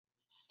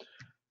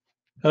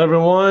Hello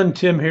everyone,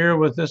 Tim here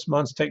with this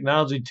month's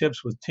Technology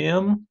Tips with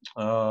Tim.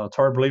 It's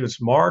hard to believe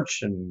it's March,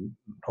 and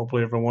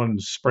hopefully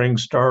everyone's spring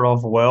started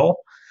off well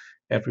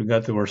after we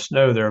got through our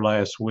snow there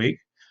last week.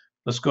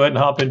 Let's go ahead and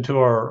hop into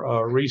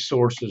our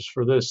resources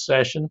for this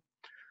session.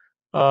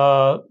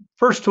 Uh,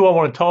 First tool I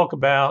want to talk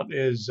about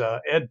is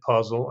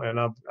EDpuzzle, and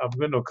I've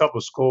been to a couple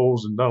of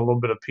schools and done a little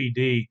bit of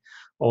PD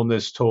on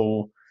this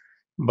tool.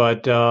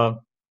 But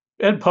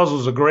EDpuzzle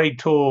is a great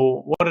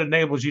tool. What it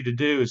enables you to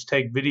do is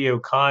take video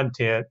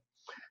content,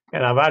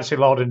 and I've actually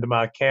logged into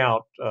my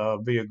account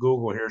via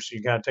Google here, so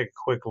you can kind of take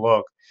a quick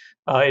look.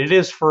 It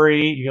is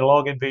free. You can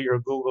log in via your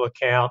Google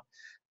account.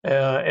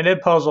 And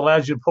EdPuzzle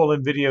allows you to pull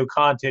in video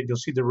content. You'll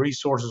see the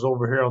resources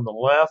over here on the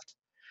left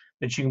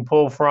that you can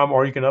pull from,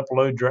 or you can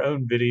upload your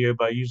own video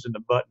by using the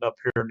button up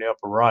here in the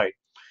upper right.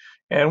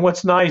 And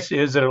what's nice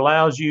is it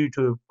allows you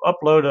to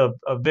upload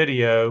a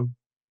video.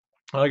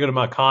 I'll go to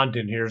my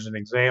content here as an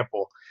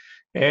example.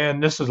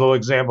 And this is a little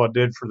example I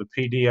did for the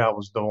PD I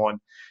was doing.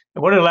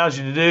 And what it allows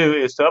you to do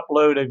is to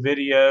upload a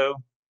video,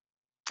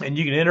 and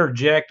you can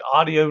interject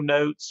audio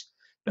notes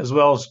as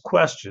well as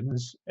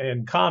questions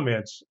and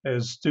comments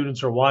as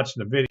students are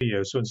watching the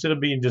video. So instead of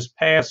being just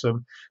passive,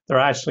 they're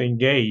actually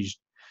engaged.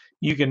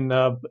 You can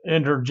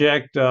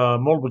interject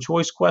multiple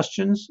choice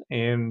questions,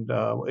 and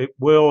it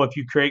will, if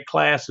you create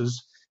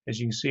classes, as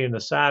you can see in the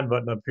assign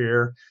button up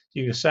here,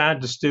 you can assign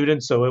to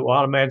students, so it will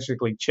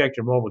automatically check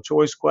your multiple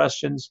choice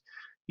questions.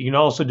 You can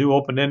also do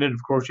open-ended. Of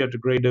course, you have to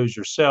grade those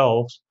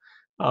yourselves.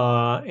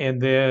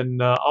 And then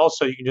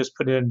also you can just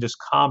put in just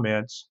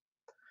comments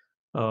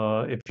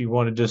if you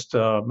want to just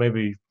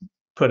maybe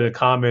put a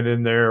comment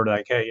in there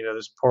like, hey,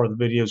 this part of the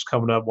video is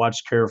coming up,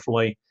 watch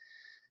carefully,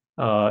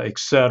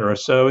 etc.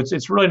 So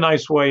it's really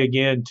nice way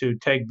again to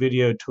take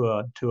video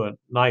to a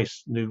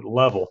nice new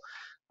level.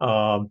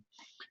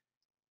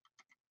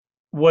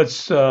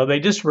 What's they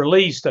just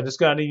released, I just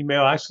got an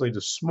email actually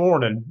this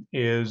morning,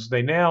 is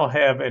they now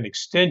have an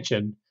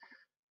extension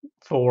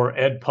for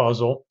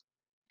EdPuzzle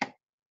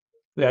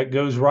that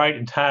goes right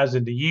and ties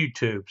into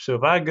YouTube. So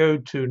if I go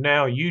to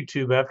now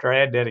YouTube after I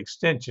add that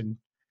extension,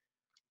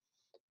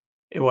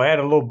 it will add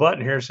a little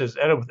button here that says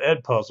Edit with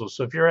EdPuzzle.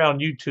 So if you're on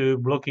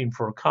YouTube looking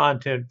for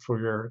content for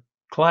your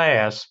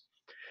class,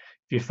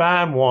 if you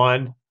find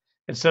one,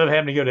 instead of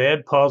having to go to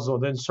EdPuzzle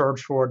and then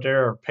search for it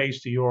there or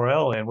paste the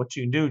URL in, what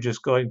you can do is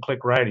just go ahead and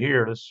click right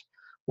here. This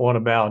one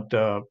about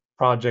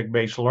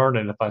project-based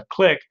learning. If I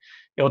click,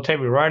 it'll take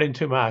me right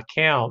into my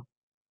account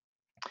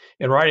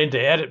and right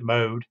into edit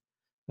mode,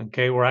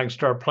 okay, where I can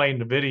start playing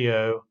the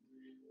video.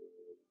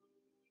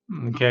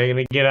 Okay, and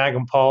again, I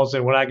can pause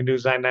it. What I can do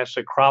is I can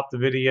actually crop the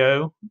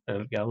video.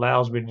 And it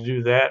allows me to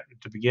do that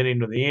at the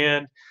beginning to the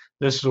end.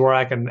 This is where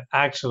I can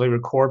actually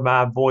record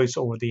my voice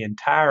over the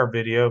entire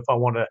video if I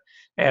want to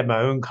add my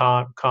own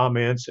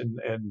comments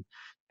and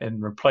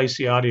replace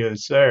the audio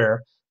that's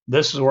there.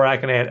 This is where I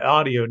can add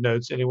audio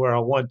notes anywhere I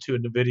want to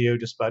in the video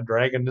just by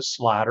dragging the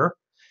slider.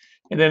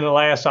 And then the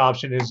last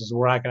option is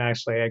where I can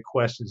actually add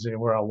questions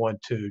anywhere I want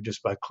to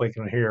just by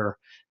clicking here.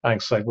 I can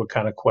select what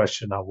kind of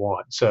question I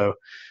want. So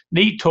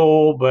neat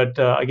tool, but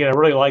again, I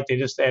really like they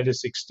just add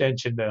this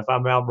extension that if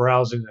I'm out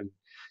browsing in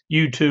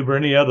YouTube or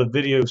any other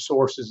video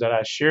sources that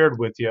I shared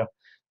with you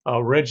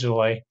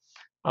originally,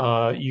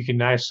 you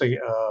can actually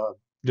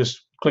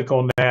just click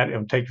on that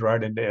and take you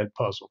right into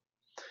EdPuzzle. All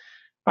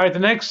right, the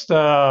next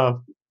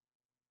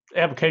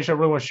application I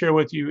really want to share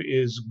with you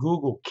is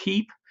Google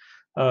Keep.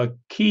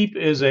 Keep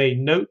is a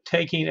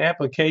note-taking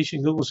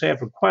application Google's had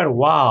for quite a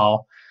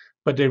while,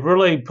 but they've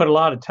really put a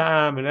lot of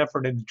time and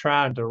effort into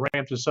trying to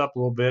ramp this up a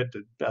little bit.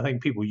 I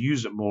think people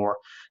use it more.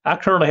 I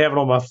currently have it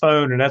on my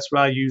phone, and that's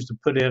what I use to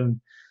put in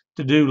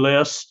to-do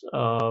lists,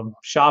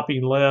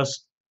 shopping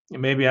lists.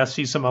 And maybe I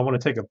see something I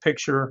want to take a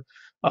picture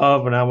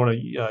of, and I want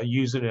to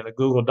use it in a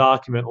Google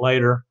document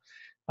later.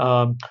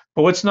 But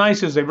what's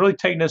nice is they've really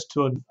taken this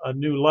to a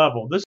new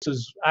level. This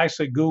is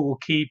actually Google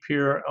Keep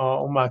here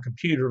on my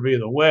computer via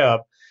the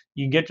web.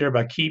 You can get there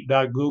by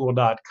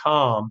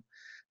keep.google.com.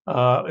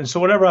 And so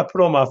whatever I put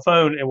on my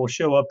phone, it will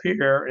show up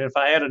here. And if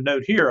I add a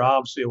note here,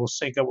 obviously it will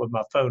sync up with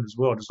my phone as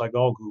well, just like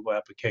all Google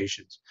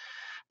applications.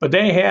 But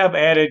they have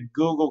added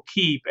Google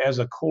Keep as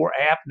a core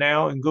app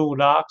now in Google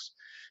Docs.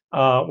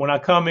 When I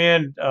come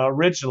in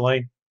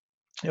originally,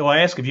 it will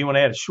ask if you want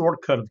to add a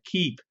shortcut of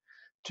Keep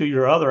to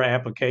your other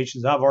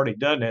applications. I've already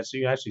done that, so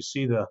you actually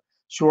see the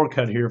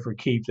shortcut here for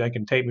Keep. That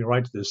can take me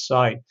right to this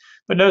site.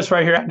 But notice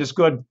right here, I can just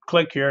go ahead and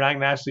click here, and I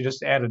can actually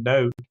just add a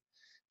note.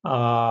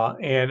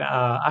 And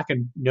I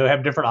can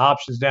have different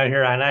options down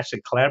here. I can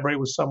actually collaborate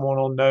with someone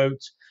on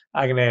notes.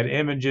 I can add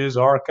images,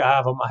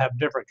 archive them. I have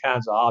different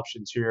kinds of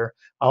options here.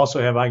 I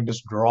can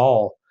just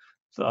draw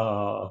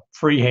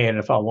freehand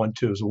if I want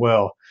to as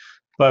well.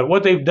 But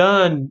what they've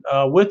done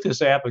with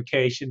this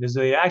application is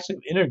they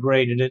actually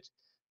integrated it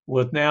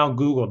with now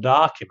Google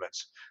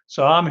Documents.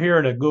 So I'm here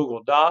in a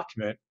Google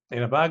document,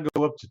 and if I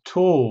go up to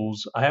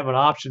Tools, I have an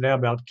option now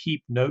about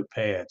Keep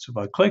Notepad. So if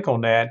I click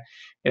on that,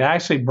 it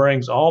actually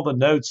brings all the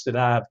notes that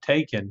I've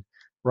taken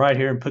right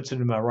here and puts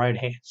it in my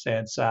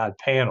right-hand side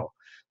panel.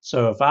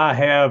 So if I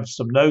have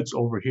some notes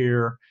over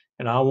here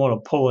and I want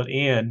to pull it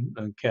in,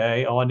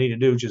 okay, all I need to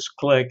do is just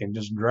click and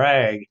just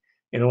drag,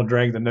 and it'll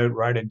drag the note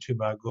right into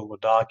my Google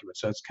document.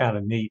 So that's kind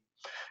of neat.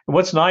 And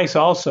what's nice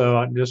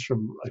also, just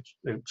from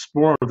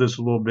exploring this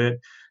a little bit,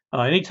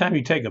 anytime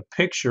you take a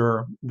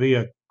picture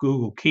via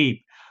Google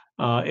Keep,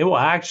 it will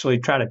actually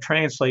try to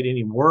translate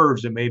any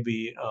words that may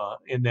be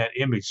in that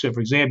image. So, for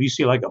example, you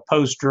see like a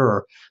poster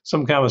or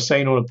some kind of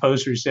saying on a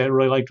poster, you say, I'd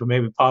really like to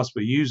maybe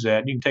possibly use that.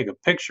 And you can take a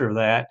picture of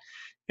that,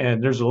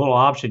 and there's a little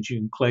option you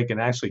can click and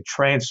actually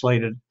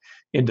translate it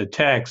into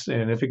text.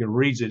 And if it can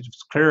read it, if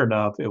it's clear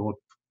enough, it will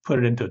put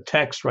it into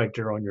text right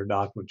there on your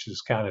document, which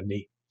is kind of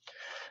neat.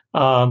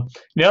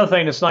 The other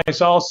thing that's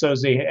nice also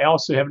is they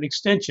also have an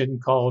extension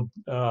called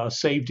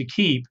Save to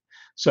Keep.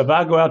 So if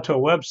I go out to a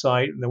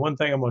website, and the one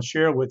thing I'm going to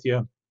share with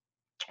you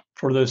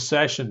for this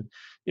session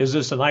is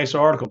this a nice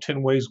article,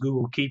 10 Ways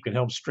Google Keep Can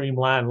Help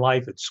Streamline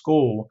Life at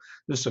School.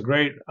 This is a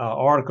great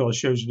article. It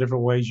shows you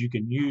different ways you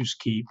can use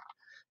Keep.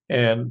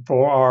 And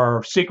for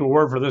our secret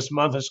word for this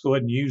month, let's go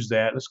ahead and use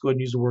that. Let's go ahead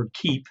and use the word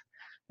keep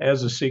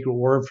as a secret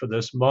word for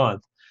this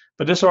month.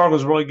 But this article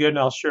is really good, and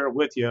I'll share it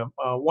with you.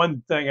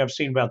 One thing I've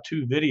seen about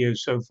 2 videos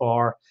so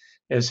far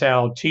is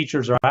how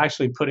teachers are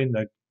actually putting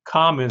the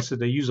comments that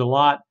they use a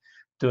lot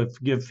to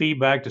give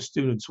feedback to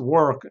students'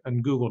 work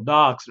in Google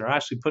Docs. They're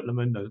actually putting them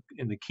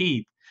in the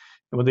Keep.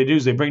 And what they do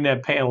is they bring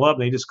that panel up,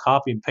 and they just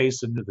copy and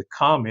paste it into the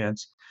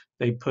comments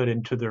they put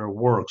into their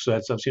work. So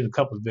I've seen a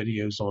couple of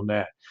videos on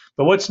that.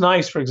 But what's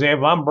nice, for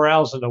example, I'm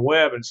browsing the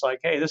web, and it's like,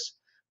 hey,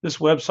 this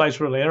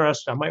website's really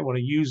interesting. I might want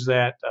to use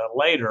that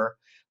later.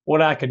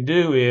 What I can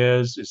do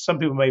is some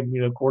people may,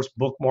 of course,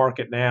 bookmark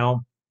it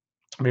now,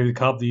 maybe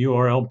copy the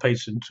URL and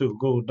paste it into a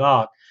Google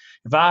Doc.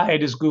 If I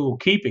had this Google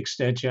Keep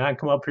extension, I can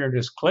come up here and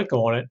just click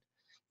on it.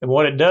 And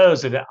what it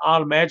does is it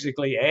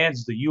automatically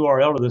adds the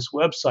URL to this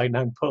website, and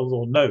I can put a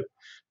little note.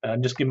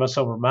 Just give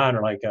myself a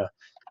reminder, like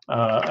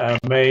I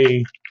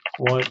may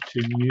want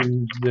to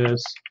use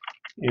this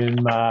in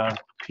my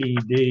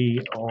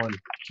PD on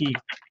Keep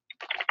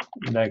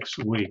next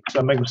week. So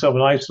I make myself a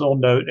nice little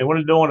note, and what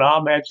it's doing, it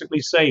automatically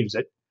saves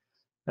it.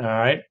 All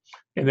right.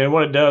 And then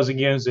what it does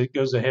again is it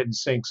goes ahead and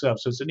syncs up.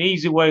 So it's an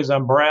easy way as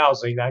I'm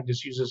browsing. I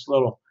just use this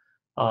little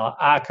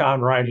icon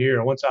right here.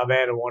 And once I've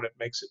added one, it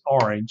makes it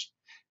orange.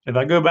 If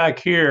I go back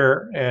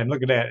here and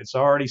look at that, it's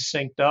already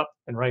synced up,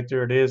 and right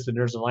there it is. And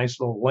there's a nice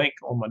little link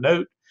on my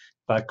note.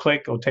 If I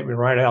click, it'll take me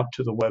right out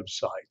to the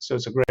website. So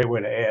it's a great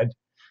way to add,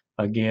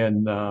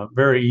 again,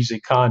 very easy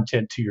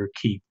content to your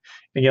Keep.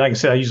 Again, like I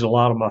said, I use a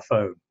lot on my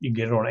phone. You can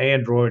get it on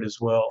Android as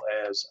well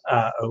as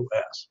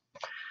iOS.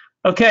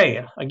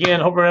 Okay, again,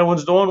 hope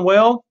everyone's doing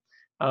well.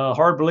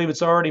 Hard to believe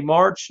it's already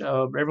March.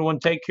 Everyone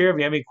take care. If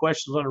you have any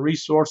questions on the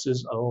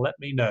resources, let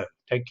me know.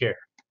 Take care.